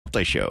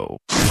Calta Show.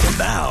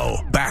 Now,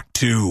 back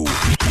to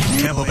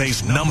Tampa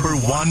Bay's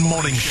 #1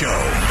 morning show,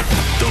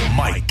 The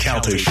Mike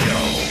Calta Show.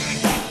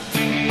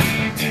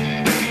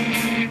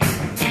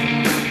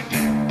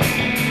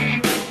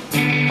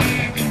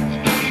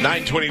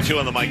 .922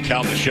 on the Mike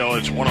Calta Show.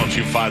 It's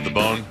 102.5 The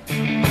Bone.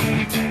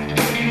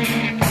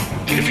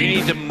 If you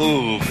need to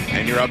move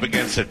and you're up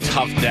against a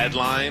tough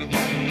deadline,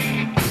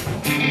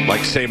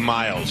 like say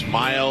Miles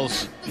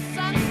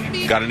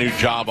got a new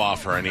job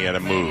offer and he had to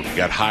move. He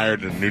got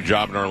hired at a new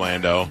job in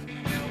Orlando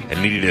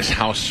and needed his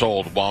house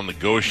sold while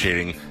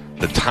negotiating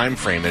the time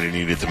frame that he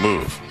needed to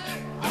move.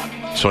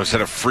 So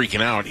instead of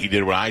freaking out, he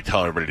did what I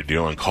tell everybody to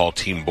do and call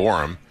Team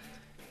Borum.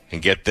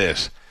 And get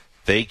this,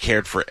 they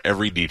cared for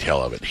every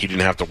detail of it. He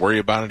didn't have to worry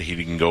about it. He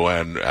didn't go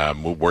ahead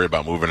and worry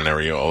about moving an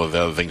area, all of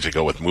the other things that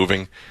go with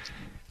moving.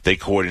 They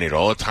coordinated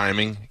all the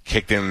timing,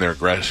 kicked in their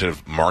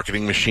aggressive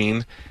marketing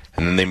machine,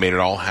 and then they made it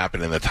all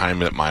happen in the time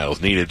that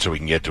Miles needed so he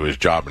can get to his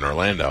job in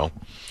Orlando.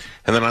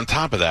 And then on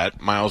top of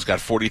that, Miles got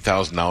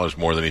 $40,000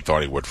 more than he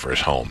thought he would for his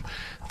home.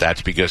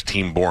 That's because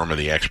Team Borum are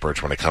the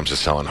experts when it comes to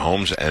selling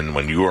homes, and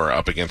when you are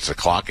up against the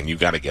clock and you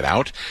got to get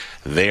out,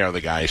 they are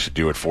the guys to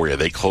do it for you.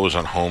 They close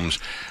on homes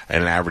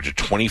at an average of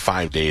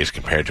 25 days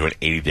compared to an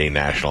 80-day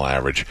national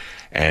average.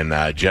 And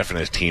Jeff and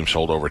his team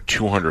sold over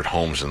 200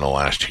 homes in the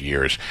last 2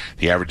 years.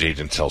 The average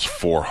agent sells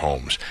 4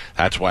 homes.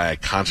 That's why I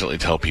constantly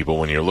tell people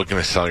when you're looking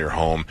to sell your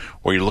home,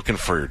 or you're looking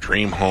for your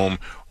dream home,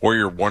 or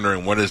you're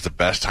wondering what is the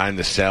best time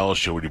to sell,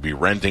 should we be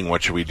renting,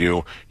 what should we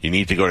do, you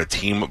need to go to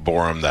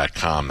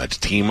teamborum.com. That's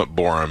Team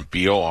Borum,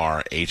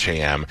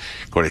 B-O-R-H-A-M.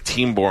 Go to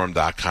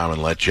teamborum.com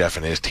and let Jeff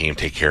and his team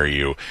take care of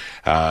you.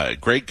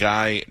 Great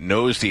guy,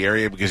 knows the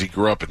area because he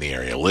grew up in the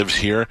area, lives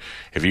here.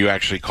 If you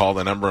actually call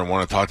the number and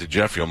want to talk to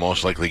Jeff, you'll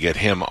most likely get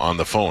him on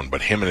the phone.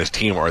 But him and his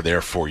team are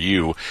there for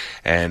you,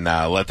 and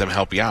let them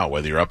help you out.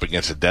 Whether you're up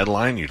against a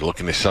deadline, you're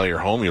looking to sell your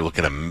home, you're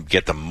looking to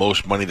get the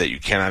most money that you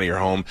can out of your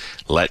home,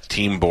 let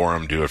Team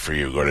Borum do it for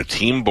you. Go to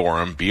Team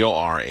Borum,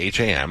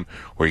 B-O-R-H-A-M,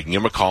 where you can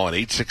give them a call at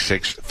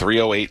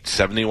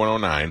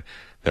 866-308-7109.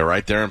 They're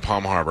right there in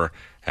Palm Harbor,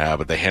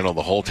 but they handle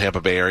the whole Tampa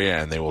Bay area,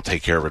 and they will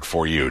take care of it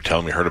for you. Tell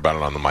them you heard about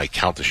it on the Mike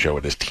Calta Show.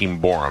 It is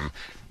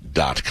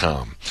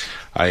teamborum.com.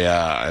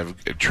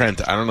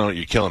 Trent, I don't know,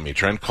 you're killing me.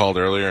 Trent called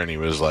earlier, and he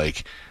was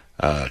like,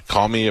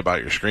 call me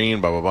about your screen,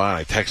 blah, blah, blah. And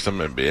I text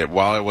him, and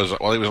while he was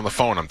on the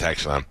phone, I'm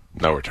texting him.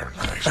 No return.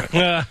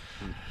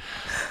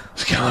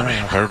 It's killing me.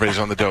 Everybody's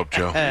on the dope,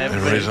 Joe.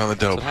 Everybody's on the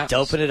dope.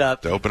 Doping it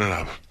up. Doping it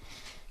up.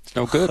 It's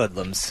no good.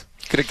 Hoodlums.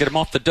 Gotta get them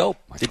off the dope.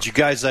 Did you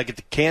guys get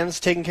the cans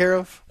taken care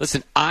of?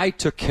 Listen, I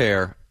took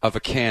care of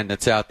a can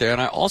that's out there,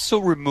 and I also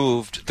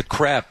removed the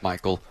crab,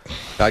 Michael.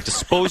 I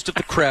disposed of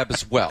the crab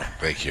as well.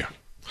 Thank you.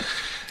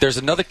 There's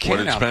another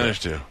can out there. What did Spanish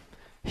do?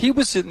 He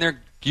was in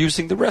there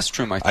using the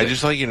restroom, I think. I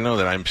just like you to know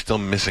that I'm still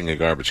missing a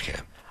garbage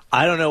can.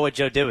 I don't know what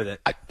Joe did with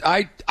it.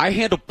 I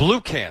handle blue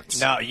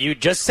cans. No, you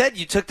just said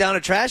you took down a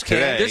trash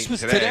can. This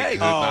was today. It's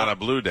not a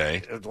blue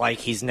day. Like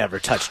he's never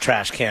touched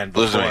trash can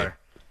before. Listen,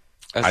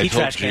 I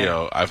told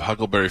Gio, I've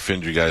Huckleberry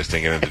Finned you guys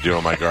thinking that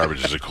doing my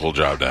garbage is a cool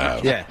job to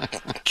have. Yeah.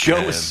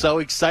 Joe was so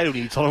excited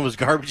when you told him it was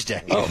garbage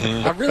day.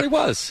 Oh, I really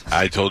was.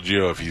 I told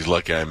Gio if he's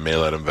lucky, I may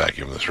let him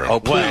vacuum this room. Oh,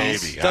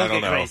 please. Maybe. Don't I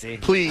don't get know. crazy.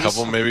 Please.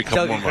 Couple more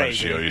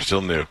months, Gio. You're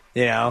still new.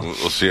 You know.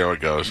 We'll see how it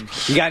goes.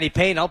 You got any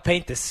paint? I'll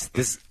paint this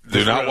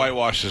Do not room.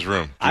 whitewash this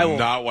room. I will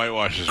not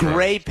whitewash this room.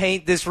 Gray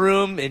paint this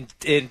room in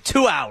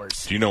 2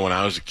 hours. Do you know when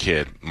I was a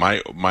kid,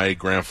 my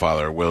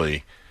grandfather,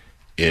 Willie,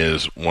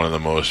 is one of the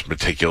most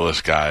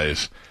meticulous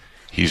guys.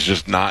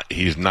 He's not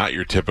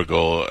your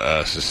typical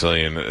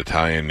Sicilian,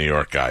 Italian, New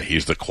York guy.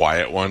 He's the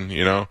quiet one,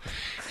 you know.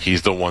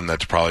 He's the one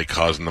that's probably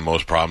causing the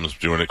most problems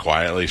doing it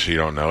quietly, so you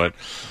don't know it.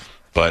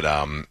 But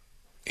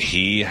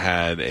he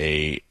had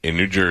in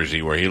New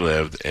Jersey, where he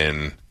lived,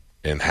 in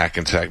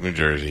Hackensack, New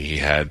Jersey, he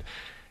had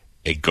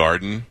a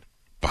garden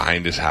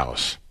behind his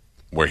house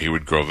where he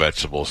would grow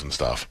vegetables and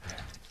stuff.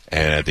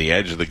 And at the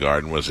edge of the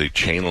garden was a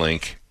chain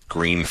link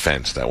green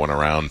fence that went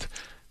around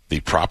the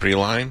property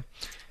line.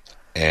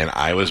 And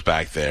I was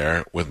back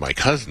there with my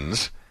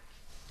cousins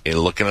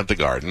looking at the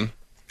garden,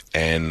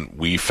 and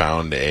we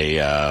found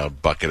a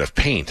bucket of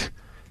paint.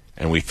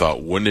 And we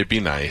thought, wouldn't it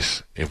be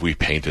nice if we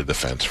painted the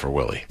fence for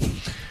Willie?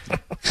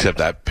 Except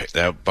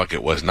that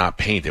bucket was not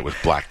paint. It was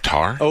black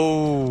tar.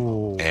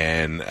 Oh.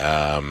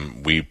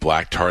 And we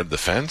black tarred the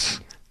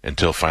fence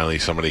until finally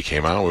somebody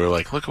came out. We were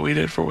like, look what we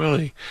did for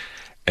Willie.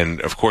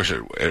 And, of course,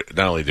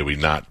 not only did we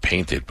not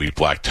paint it, we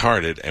black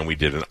tarred it, and we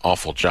did an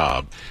awful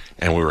job.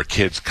 And we were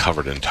kids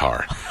covered in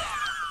tar.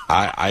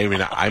 I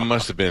mean, I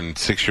must have been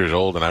 6 years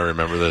old, and I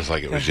remember this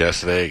like it was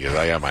yesterday because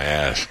I got my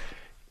ass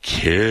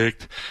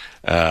kicked.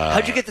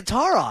 How'd you get the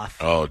tar off?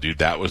 Oh, dude,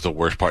 that was the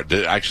worst part.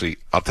 Actually,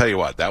 I'll tell you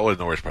what, that wasn't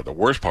the worst part. The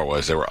worst part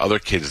was there were other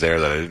kids there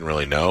that I didn't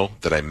really know,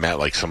 that I met,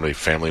 like somebody,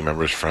 family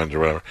members, friends, or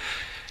whatever.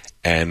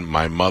 And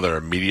my mother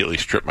immediately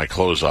stripped my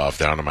clothes off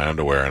down to my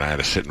underwear, and I had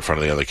to sit in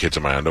front of the other kids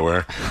in my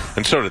underwear.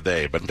 And so did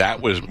they. But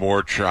that was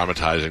more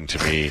traumatizing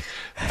to me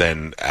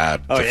than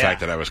the fact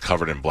that I was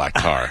covered in black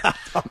tar.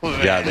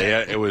 Yeah, they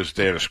had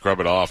to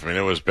scrub it off. I mean,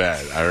 it was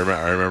bad. I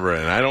remember,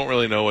 and I don't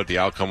really know what the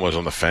outcome was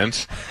on the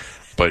fence.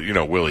 But,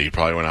 Willie, he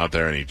probably went out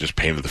there and he just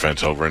painted the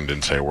fence over and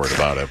didn't say a word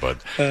about it.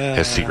 But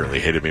has secretly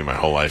hated me my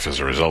whole life as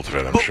a result of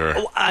it, I'm sure.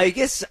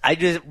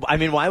 I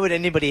mean, why would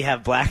anybody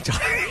have black tar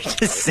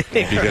just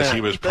sitting Because around? he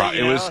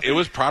was it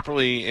was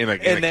properly in a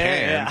can.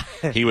 Yeah.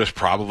 He was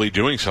probably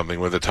doing something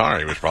with the tar.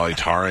 He was probably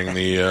tarring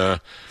the,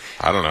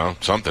 I don't know,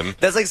 something.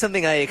 That's like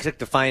something I expect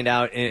to find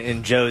out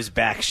in Joe's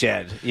back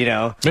shed,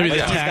 Maybe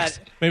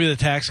the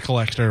tax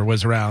collector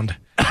was around.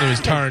 It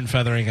was tar and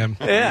feathering him.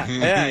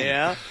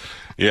 Yeah.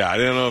 Yeah, I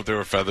didn't know if there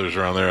were feathers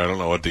around there. I don't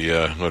know what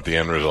the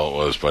end result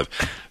was, but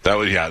that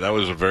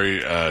was a very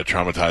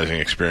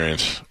traumatizing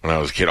experience when I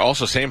was a kid.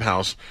 Also, same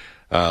house,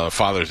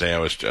 Father's Day. I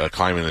was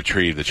climbing the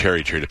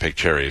cherry tree to pick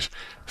cherries.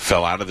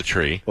 Fell out of a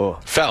tree,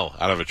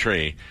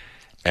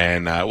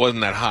 and it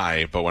wasn't that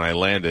high. But when I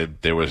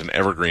landed, there was an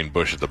evergreen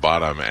bush at the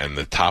bottom, and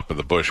the top of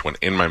the bush went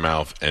in my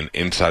mouth and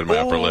inside my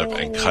upper lip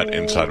and cut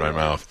inside my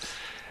mouth,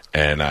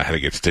 and I had to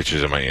get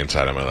stitches in my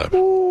inside of my lip.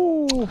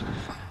 Ooh.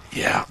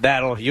 Yeah,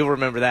 you'll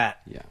remember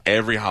that. Yeah.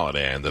 Every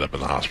holiday I ended up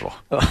in the hospital.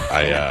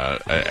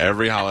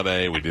 Every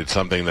holiday we did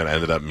something that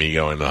ended up me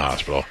going to the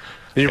hospital.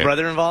 Is your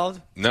brother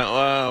involved?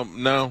 No.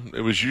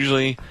 It was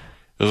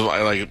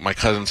like my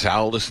cousin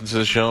Sal listened to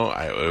the show.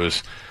 I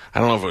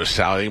don't know if it was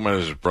Sal. I think it might have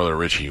been his brother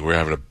Richie. We were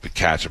having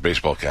a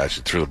baseball catch.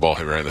 He threw the ball,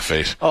 hit me right in the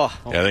face. Oh.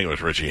 Yeah, I think it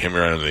was Richie. Hit me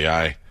right under the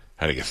eye.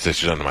 Had to get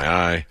stitches under my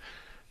eye.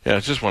 Yeah,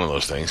 it's just one of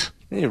those things.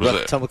 You're a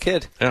rough tumble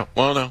kid. Yeah.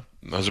 Well, no,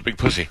 I was a big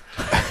pussy.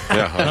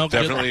 Yeah,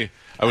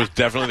 I was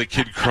definitely the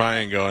kid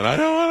crying, going, I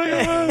don't want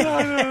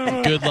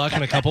to go. Good luck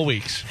in a couple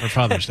weeks for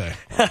Father's Day.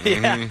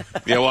 Yeah,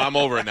 well, I'm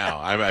over it now.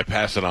 I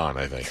pass it on,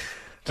 I think.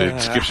 It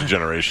skips a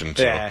generation,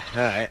 so all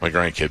right. My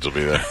grandkids will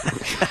be there.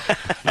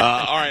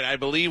 All right, I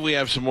believe we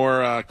have some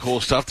more cool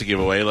stuff to give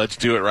away. Let's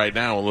do it right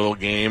now. A little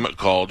game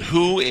called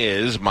Who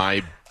is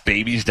My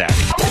Baby's Daddy?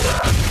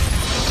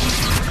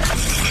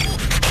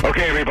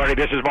 Okay, everybody,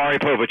 this is Maury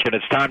Povich, and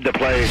it's time to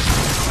play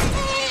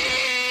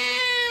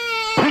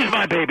Who's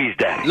My Baby's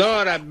Daddy?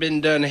 Lord, I've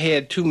been done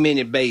had too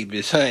many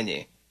babies,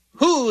 honey.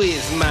 Who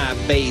is my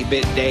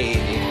baby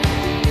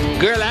daddy?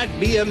 Girl, I'd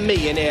be a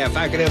millionaire if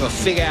I could ever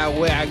figure out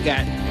where I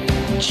got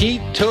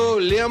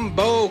Cheeto,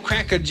 Limbo,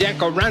 Cracker Jack,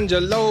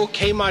 Orangelo,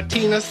 K.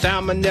 Martina,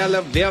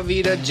 Salmonella,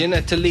 Velveeta,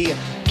 Genitalia,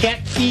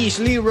 Catfish,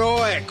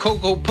 Leroy,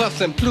 Cocoa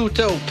Puffs and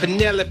Pluto,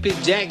 Penelope,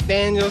 Jack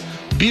Daniels,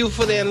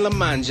 Buford and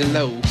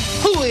Lamangelo.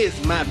 Who is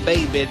my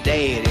baby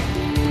daddy?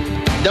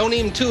 Don't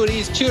even two of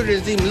these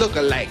children even look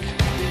alike.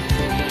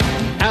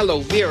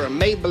 Aloe Vera,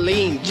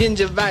 Maybelline,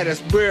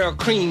 Gingivitis, Burl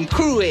Cream,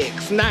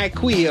 Cruex,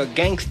 NyQuil,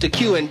 Gangsta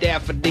Q and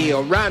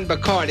Daffodil, Ron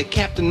Bacardi,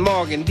 Captain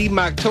Morgan,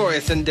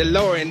 Demarctorius and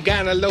DeLorean,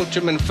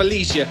 Gynolotrum and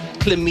Felicia,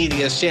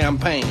 Chlamydia,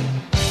 Champagne.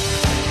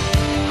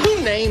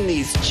 Who named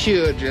these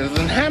children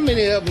and how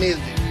many of them is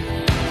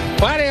it?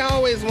 Why they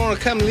always want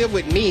to come live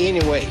with me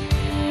anyway?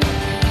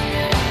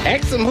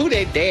 Ask them who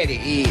their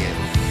daddy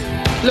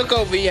is. Look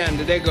over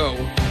yonder, they go.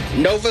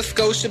 Nova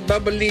Scotia,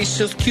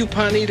 Bubblicious,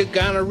 Cuponita,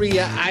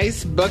 Gonorrhea,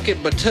 Ice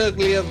Bucket,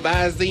 Batuglia,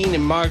 Visine,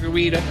 and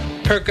Margarita,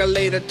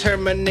 Percolator,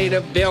 Terminator,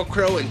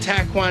 Velcro, and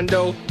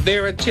Taekwondo,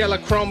 Varicella,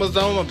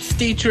 Chromosome,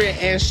 Obstetria,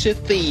 and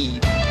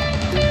Shathid.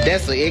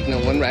 That's an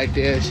ignorant one right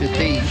there,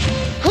 Shathid.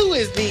 Who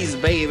is these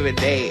baby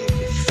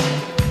daddies?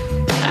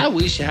 I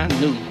wish I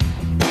knew.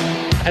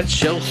 I'd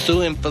sure sue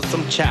him for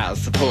some child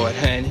support,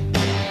 honey.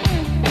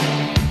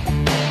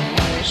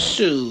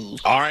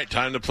 Shoot. All right,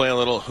 time to play a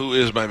little Who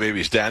is My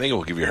Baby's Daddy?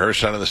 We'll give you her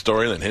side of the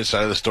story, then his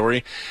side of the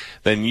story.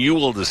 Then you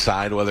will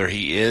decide whether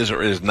he is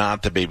or is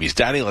not the baby's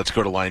daddy. Let's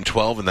go to line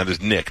 12, and that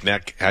is Nick.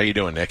 Nick, how you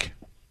doing, Nick?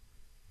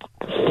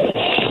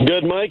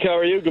 Good, Mike. How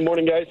are you? Good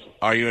morning, guys.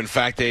 Are you, in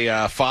fact,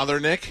 a father,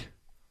 Nick?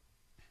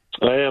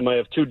 I am. I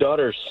have two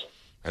daughters.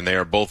 And they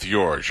are both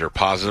yours. You're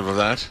positive of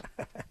that?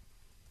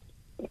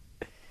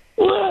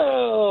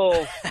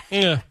 Well,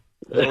 Yeah.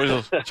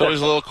 It's always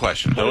a little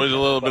question. There's always a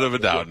little bit of a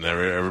doubt in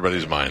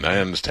everybody's mind. I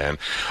understand.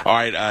 All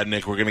right,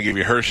 Nick, we're going to give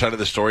you her side of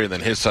the story and then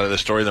his side of the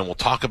story. Then we'll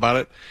talk about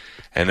it,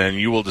 and then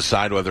you will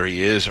decide whether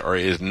he is or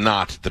is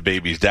not the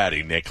baby's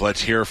daddy. Nick,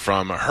 let's hear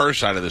from her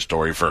side of the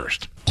story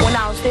first. When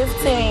I was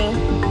 15,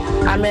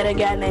 I met a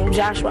guy named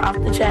Joshua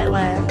off the chat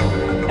line,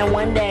 and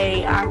one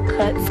day I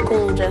cut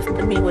school just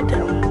to be with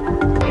him.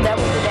 That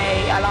was the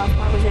day I lost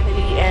my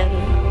virginity,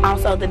 and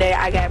also the day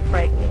I got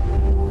pregnant.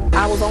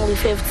 I was only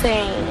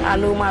 15. I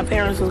knew my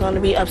parents was going to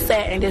be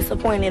upset and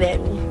disappointed at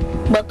me.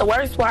 But the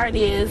worst part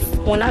is,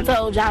 when I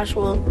told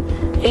Joshua,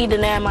 he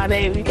denied my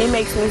baby. It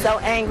makes me so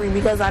angry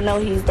because I know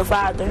he's the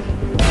father.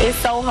 It's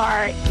so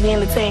hard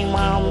being a teen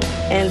mom,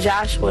 and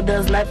Joshua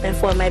does nothing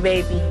for my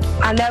baby.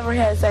 I never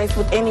had sex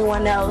with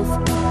anyone else,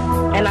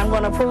 and I'm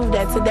going to prove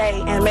that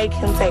today and make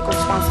him take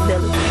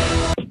responsibility.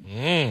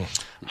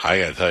 I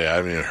gotta tell you, I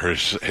haven't even heard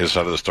his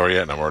side of the story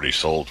yet, and I'm already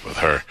sold with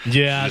her.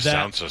 Yeah, that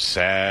sounds so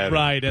sad.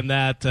 Right, and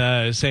that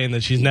saying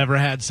that she's never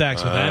had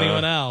sex with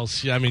anyone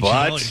else. I mean, she's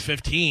only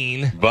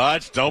 15.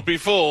 But don't be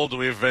fooled.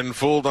 We've been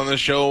fooled on this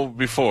show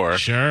before.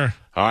 Sure.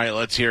 All right,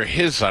 let's hear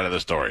his side of the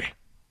story.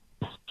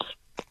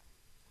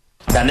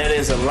 Donetta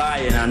is a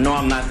liar, and I know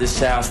I'm not this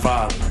child's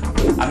father.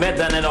 I met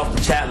Donetta off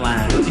the chat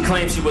line. She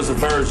claims she was a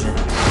virgin.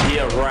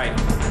 Yeah, right.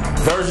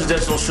 Virgins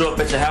just don't show up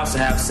at your house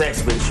and have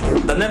sex with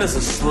you. Donetta's a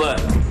slut.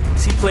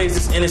 She plays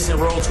this innocent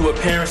role to her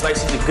parents like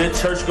she's a good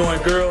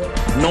church-going girl,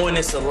 knowing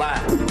it's a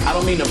lie. I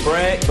don't mean to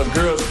brag, but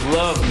girls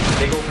love me.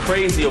 They go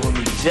crazy over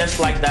me, just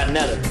like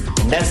Donetta.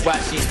 And that's why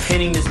she's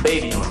pinning this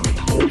baby on me.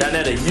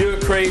 Donetta, you're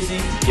crazy,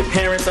 your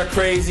parents are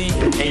crazy,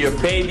 and your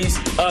baby's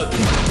ugly.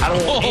 I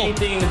don't want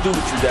anything to do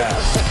with you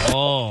guys.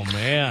 Oh,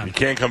 man. You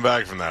can't come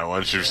back from that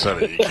once you've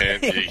said it.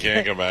 You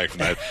can't come back from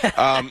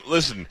that.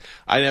 Listen,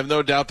 I have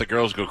no doubt that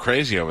girls go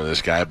crazy over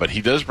this guy, but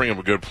he does bring up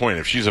a good point.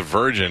 If she's a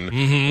virgin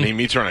and he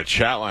meets her on a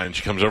chat line and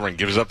she comes over and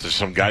gives up to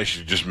some guy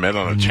she just met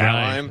on a chat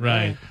line,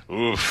 right.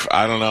 Oof,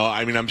 I don't know.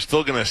 I mean, I'm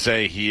still going to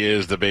say he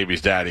is the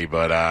baby's daddy,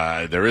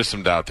 but there is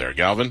some doubt there.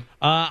 Galvin?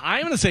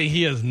 I'm going to say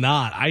he is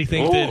not. I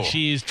think that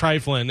she's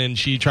trifling and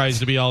she tries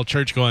to be all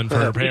church-going for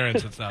her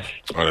parents and stuff.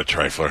 What a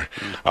trifler.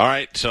 All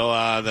right,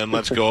 so then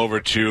let's go over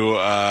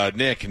to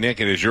Nick. Nick,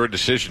 it is your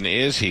decision.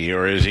 Is he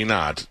or is he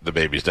not the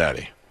baby's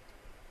daddy?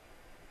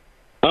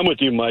 I'm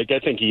with you, Mike. I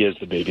think he is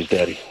the baby's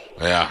daddy.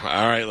 Yeah.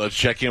 All right, let's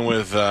check in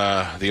with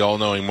the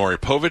all-knowing Maury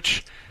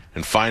Povich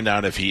and find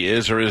out if he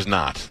is or is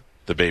not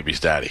the baby's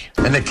daddy.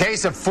 In the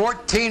case of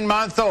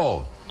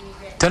 14-month-old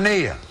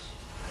Tania,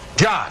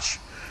 Josh,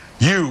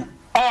 you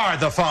are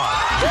the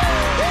father.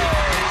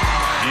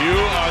 You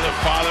are the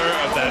father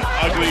of that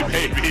ugly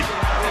baby.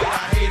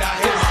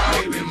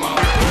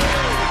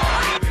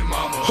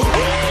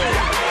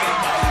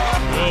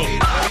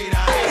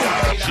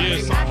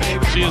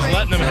 She is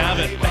letting him have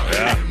it.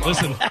 Yeah.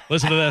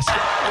 Listen to this.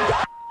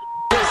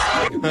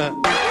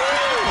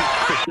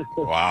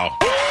 Wow.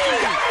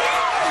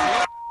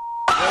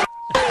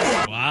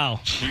 Wow.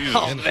 Jesus.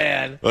 Oh,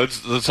 man.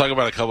 Let's talk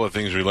about a couple of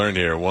things we learned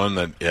here. One,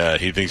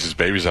 that he thinks his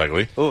baby's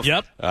ugly. Oof.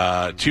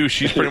 Yep. Two,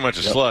 she's pretty much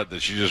a slut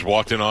that she just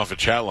walked in off a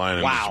chat line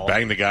and just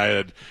banged a guy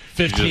that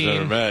 15. she just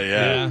never met.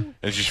 Yeah.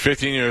 And she's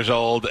 15 years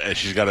old, and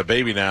she's got a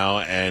baby now,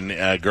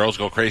 and girls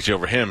go crazy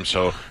over him,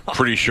 so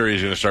pretty sure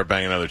he's going to start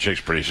banging other chicks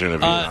pretty soon if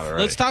he's not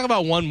already. Let's talk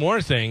about one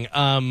more thing.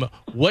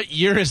 What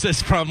year is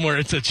this from where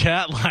it's a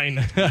chat line?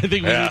 I think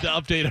we need to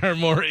update our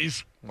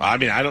Maury's. I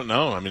mean, I don't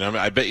know. I mean,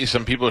 I bet you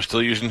some people are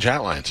still using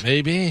chat lines.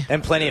 Maybe.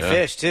 And plenty of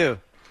fish, too.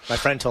 My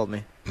friend told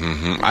me.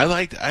 Mm-hmm. I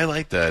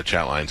liked the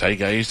chat lines. I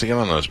used to get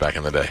on those back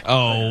in the day.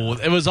 Oh,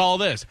 it was all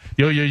this.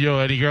 Yo,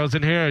 any girls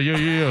in here? Yo,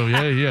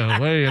 yeah.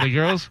 Hey, any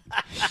girls?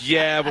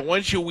 Yeah, but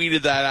once you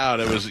weeded that out,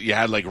 you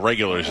had like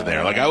regulars in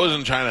there. Like I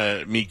wasn't trying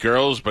to meet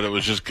girls, but it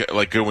was just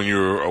like good when you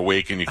were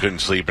awake and you couldn't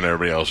sleep and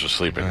everybody else was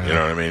sleeping. You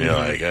know what I mean? You're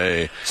like,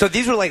 hey. So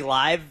these were like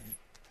live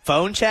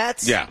phone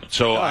chats? Yeah.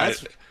 So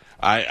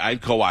I'd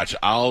go watch.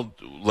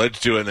 Let's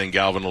do it, and then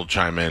Galvin will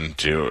chime in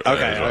too.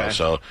 Okay. As well.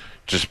 So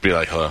just be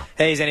like, hello.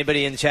 Hey, is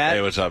anybody in the chat?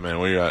 Hey, what's up, man?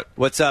 Where you at?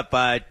 What's up,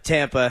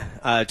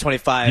 Tampa,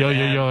 25? Yo,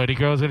 any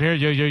girls in here?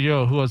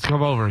 Yo, who wants to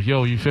come over?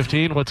 Yo, you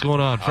 15? What's going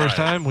on? First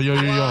time? Well, yo,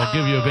 I'll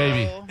give you a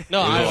baby.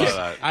 No,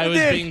 I was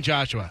being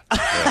Joshua.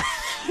 Yeah.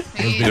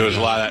 There was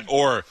a lot of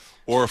that.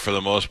 Or for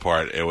the most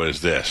part, it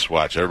was this.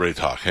 Watch, everybody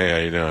talk. Hey, how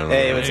you doing?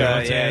 Hey, what's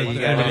up? Yeah, you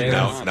got it.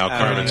 Now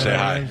Carmen, say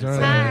hi.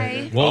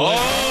 Hi.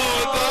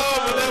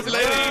 Oh,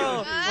 lady.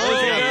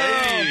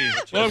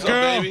 What's up,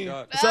 girl?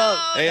 What's up?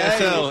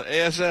 ASL.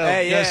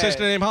 Hey, You got a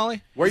sister named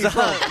Holly? Where you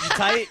from? You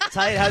tight?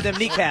 How them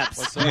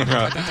kneecaps? Looking for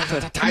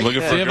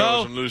a girl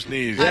with some loose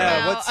knees.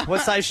 Yeah.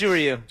 What size shoe are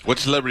you? What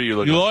celebrity are you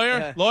looking You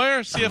for?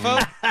 lawyer?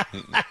 CFO?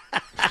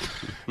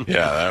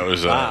 Yeah, that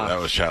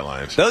was chat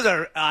lines. Those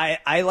are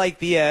I like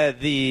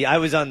the I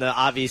was on the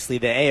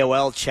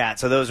AOL chat,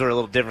 so those were a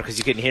little different because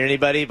you couldn't hear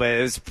anybody, but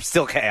it was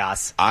still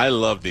chaos. I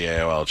loved the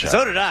AOL chat.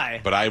 So did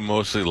I. But I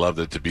mostly loved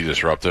it to be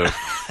disruptive.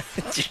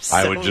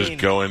 I would just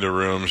go into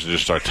rooms and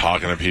just start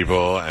talking to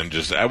people, and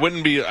just I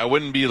wouldn't be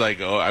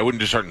like I wouldn't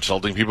just start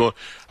insulting people.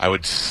 I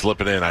would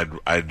slip it in.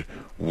 I'd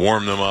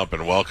warm them up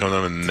and welcome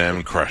them, and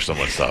then crush them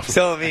with stuff.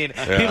 So, I mean,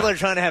 people are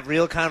trying to have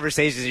real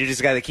conversations. You're just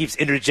a guy that keeps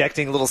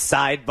interjecting little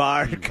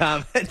sidebar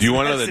comments. Do you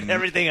want to know the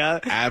everything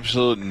up?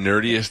 absolute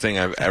nerdiest thing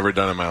I've ever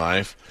done in my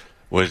life?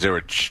 Was there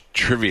were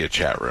trivia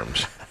chat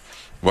rooms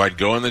where I'd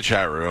go in the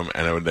chat room,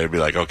 and they'd be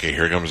like, okay,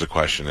 here comes the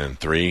question in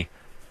 3,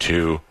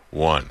 2,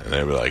 1. And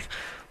they'd be like,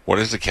 what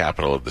is the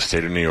capital of the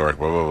state of New York,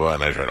 blah, blah, blah.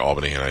 And I'd write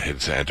Albany, and I'd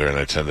hit enter, and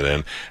I'd send it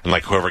in. And,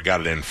 like, whoever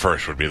got it in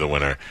first would be the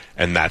winner.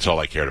 And that's all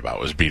I cared about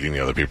was beating the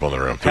other people in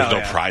the room. There was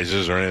no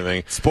prizes or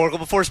anything. Sporkle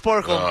before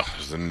Sporkle. Oh, it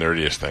was the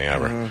nerdiest thing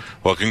ever.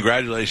 Well,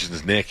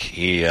 congratulations, Nick.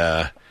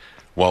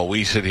 While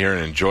we sit here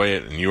and enjoy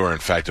it, and you are, in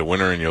fact, a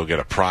winner, and you'll get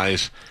a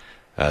prize,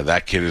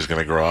 that kid is going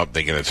to grow up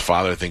thinking its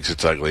father thinks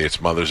it's ugly,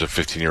 its mother's a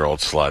 15-year-old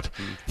slut,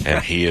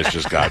 and he is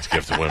just God's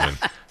gift to women.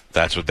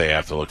 That's what they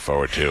have to look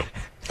forward to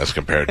as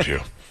compared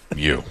to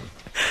you.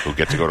 who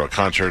get to go to a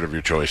concert of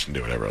your choice and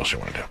do whatever else you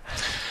want to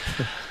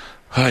do.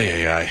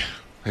 Ay.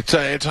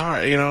 It's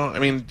hard, you know. I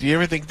mean, do you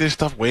ever think this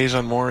stuff weighs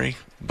on Maury?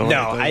 No,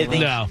 I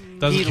think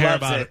doesn't care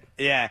about it.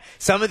 Yeah,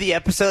 some of the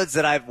episodes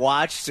that I've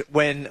watched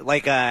when,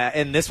 like,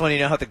 in this one, you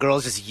know how the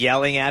girl's just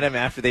yelling at him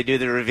after they do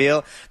the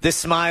reveal. The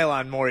smile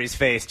on Maury's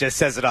face just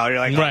says it all. You're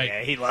like, right. Oh,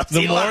 yeah, he loves.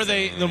 The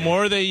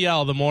more they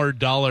yell, the more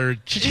dollar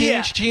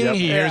cha-ching, cha-ching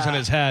he hears in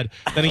his head.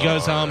 Then he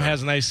goes home,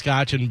 has a nice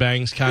scotch, and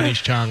bangs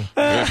Connie's chung.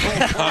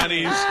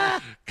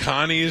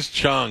 Connie's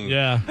chung.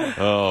 Yeah.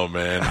 Oh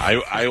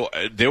man,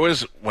 there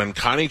was when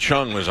Connie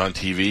Chung was on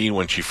TV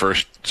when she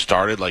first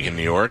started, like in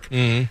New York.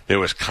 Mm-hmm. There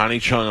was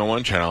Connie Chung on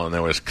one channel and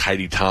there was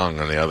Kaidi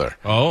Tong on the other.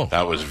 Oh,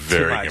 that was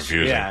very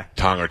confusing. Yeah.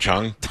 Tong or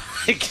Chung?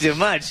 Too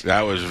much.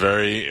 That was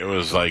very. It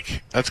was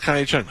like that's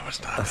Connie Chung. No,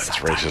 it's not. That's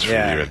racist for you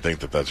to even think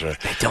that that's right.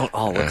 They don't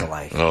all look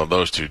alike. Well,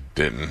 those two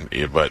didn't,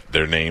 but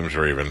their names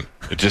were even.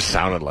 It just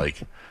sounded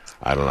like.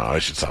 I don't know. I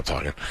should stop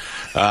talking.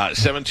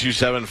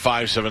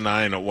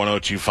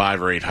 727-579-1025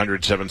 or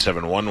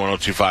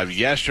 800-771-1025.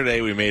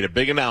 Yesterday, we made a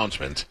big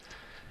announcement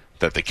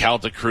that the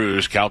Calta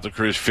Cruise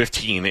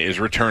 15,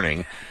 is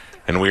returning,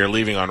 and we are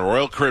leaving on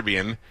Royal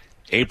Caribbean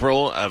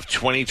April of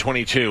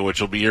 2022, which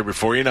will be here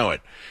before you know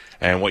it.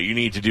 And what you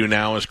need to do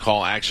now is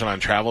call Action on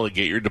Travel to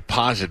get your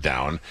deposit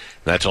down.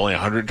 That's only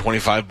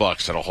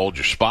 $125. That'll hold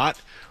your spot.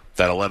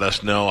 That'll let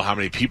us know how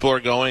many people are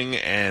going,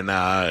 and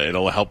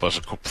it'll help us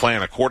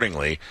plan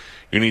accordingly.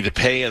 You need to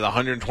pay the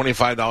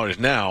 $125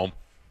 now,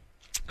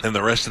 and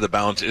the rest of the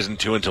balance isn't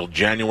due until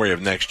January of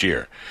next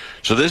year.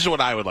 So this is what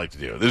I would like to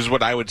do. This is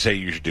what I would say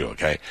you should do,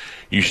 okay?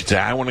 You should say,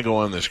 I want to go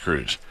on this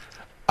cruise.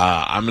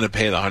 I'm going to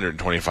pay the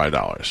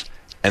 $125.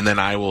 And then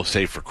I will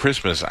say for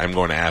Christmas, I'm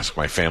going to ask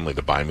my family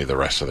to buy me the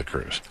rest of the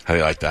cruise. How do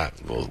you like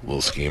that little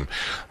scheme?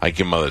 Like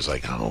your mother's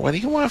like, oh, what do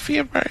you want for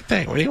your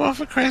birthday? What do you want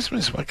for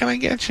Christmas? What can I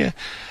get you?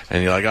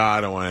 And you're like, oh, I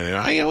don't want anything.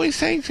 I always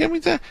say, give me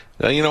the.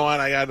 You know what?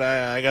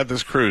 I got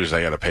this cruise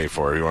I got to pay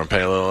for. You want to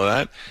pay a little of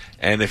that?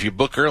 And if you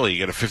book early, you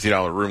get a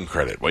 $50 room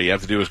credit. What you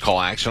have to do is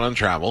call Action on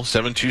Travel,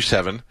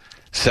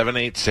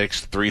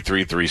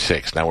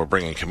 727-786-3336. Now we're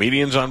bringing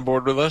comedians on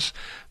board with us.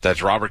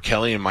 That's Robert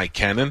Kelly and Mike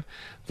Cannon.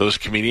 Those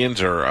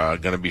comedians are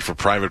going to be for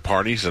private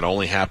parties that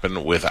only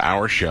happen with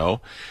our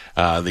show.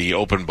 The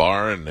open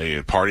bar and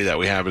the party that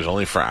we have is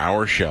only for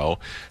our show.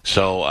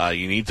 So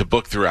you need to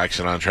book through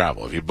Action on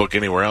Travel. If you book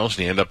anywhere else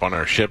and you end up on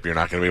our ship, you're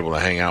not going to be able to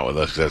hang out with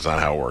us because that's not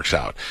how it works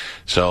out.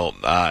 So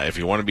if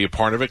you want to be a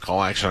part of it,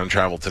 call Action on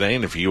Travel today.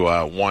 And if you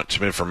want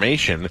some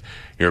information,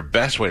 your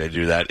best way to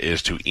do that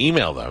is to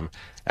email them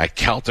at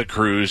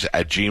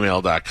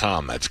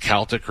caltacruise@gmail.com. That's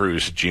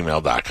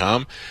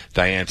caltacruise@gmail.com.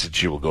 Diane said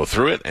she will go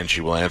through it, and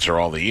she will answer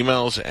all the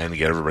emails and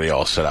get everybody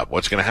all set up.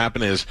 What's going to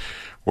happen is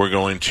we're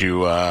going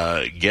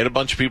to get a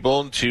bunch of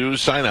people to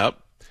sign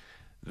up.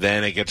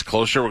 Then it gets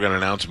closer. We're going to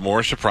announce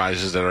more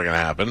surprises that are going to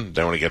happen.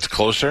 Then when it gets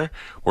closer,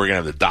 we're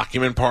going to have the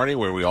document party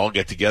where we all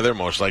get together,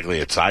 most likely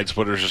at Side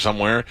Splitters or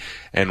somewhere,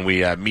 and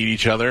we meet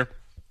each other,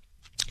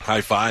 high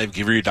five,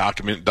 give you your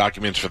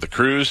documents for the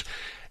cruise.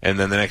 And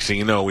then the next thing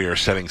you know, we are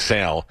setting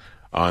sail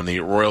on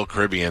the Royal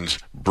Caribbean's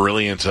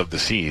Brilliance of the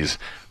Seas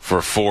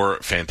for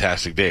 4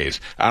 fantastic days.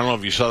 I don't know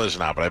if you saw this or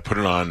not, but I put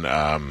it on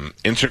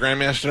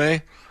Instagram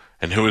yesterday.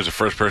 And who was the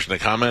first person to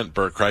comment?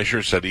 Bert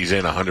Kreischer said he's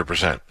in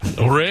 100%.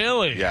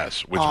 Really?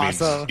 Yes, which means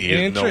he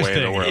has no way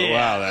in the world.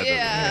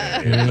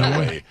 Yeah.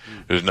 Wow,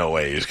 there's no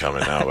way he's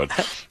coming now, but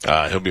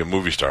he'll be a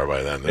movie star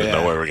by then. There's no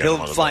way we're getting him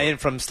on the fly in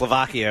from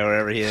Slovakia,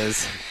 wherever he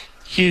is.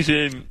 He's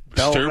in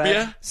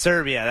Serbia?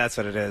 Serbia, that's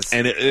what it is.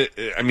 And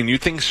I mean, you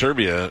think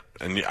Serbia,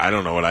 and I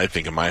don't know what I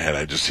think in my head.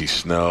 I just see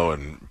snow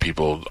and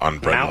people on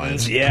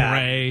breadlines. Yeah.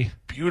 Gray.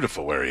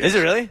 Beautiful area. Is it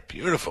really?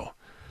 Beautiful.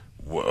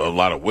 A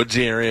lot of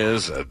woodsy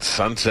areas,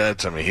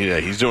 sunsets. I mean,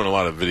 he's doing a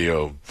lot of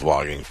video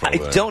vlogging. I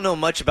don't know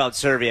much about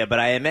Serbia, but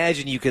I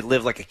imagine you could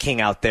live like a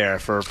king out there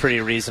for a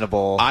pretty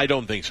reasonable. I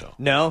don't think so.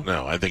 No?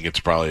 No, I think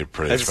it's probably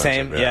pretty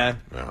expensive. The same,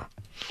 yeah.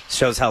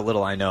 Shows how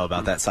little I know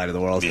about that side of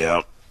the world.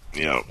 Yep.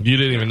 You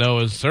didn't even know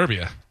it was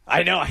Serbia.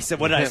 I know. I said,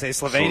 what did I say?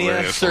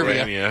 Slovenia?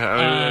 Slovenia.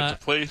 That's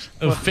a place.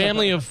 A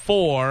family of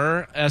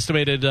 4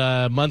 estimated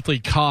monthly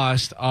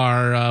cost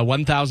are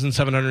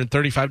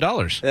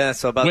 $1,735. Yeah,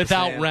 so about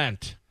without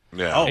rent.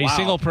 Yeah. A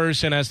single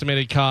person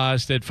estimated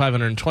cost at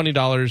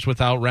 $520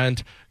 without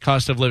rent.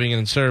 Cost of living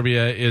in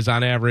Serbia is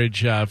on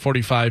average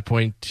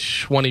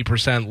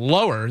 45.20%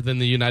 lower than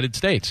the United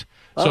States.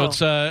 So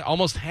it's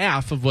almost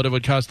half of what it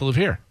would cost to live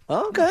here.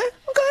 Okay.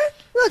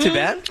 Not too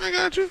bad. I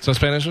got you. So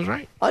Spanish was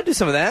right. I'll do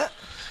some of that.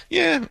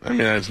 Yeah, I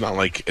mean, it's not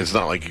like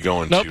you're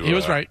going nope, to. He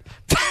was right.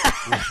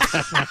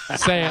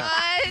 Say it.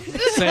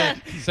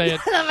 Say it.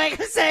 Don't make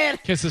him say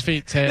it. Kiss his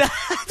feet. Say it.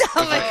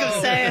 Don't make him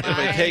say it. If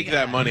I take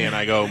that money and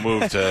I go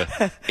move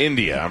to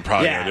India, I'm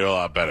probably going to do a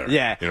lot better.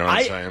 Yeah. You know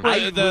what I'm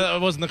saying?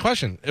 That wasn't the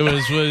question. It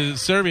was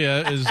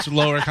Serbia is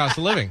lower cost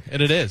of living,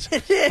 and it is.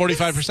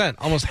 45%,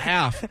 almost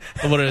half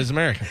of what it is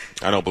American.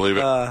 I don't believe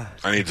it. I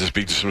need to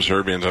speak to some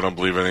Serbians. I don't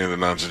believe any of the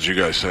nonsense you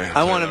guys say.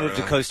 I want to move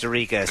to Costa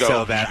Rica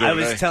so bad. I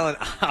was telling.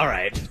 All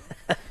right.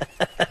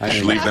 I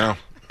should leave now.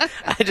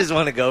 I just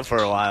want to go for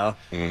a while.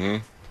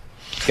 Mm-hmm.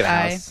 Get a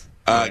house.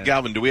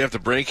 Galvin, do we have to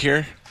break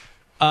here?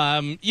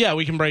 Yeah,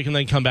 we can break and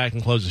then come back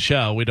and close the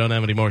show. We don't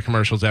have any more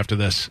commercials after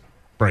this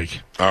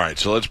break. All right,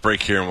 so let's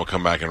break here and we'll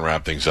come back and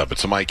wrap things up.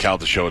 It's the Mike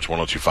Calta Show. It's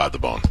 102.5 The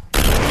Bone.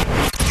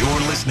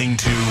 You're listening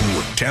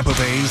to Tampa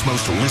Bay's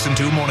most listened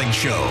to morning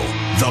show,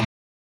 The.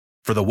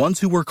 For the ones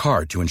who work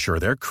hard to ensure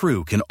their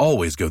crew can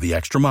always go the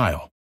extra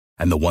mile,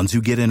 and the ones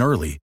who get in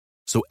early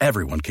so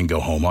everyone can go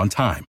home on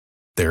time,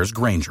 there's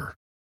Grainger,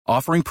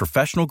 offering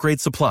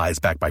professional-grade supplies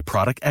backed by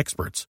product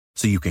experts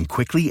so you can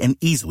quickly and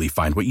easily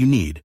find what you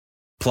need.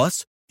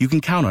 Plus, you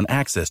can count on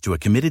access to a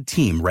committed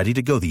team ready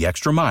to go the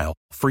extra mile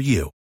for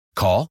you.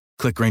 Call,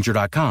 click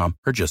Grainger.com,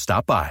 or just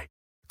stop by.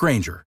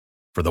 Grainger,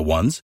 for the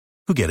ones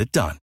who get it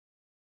done.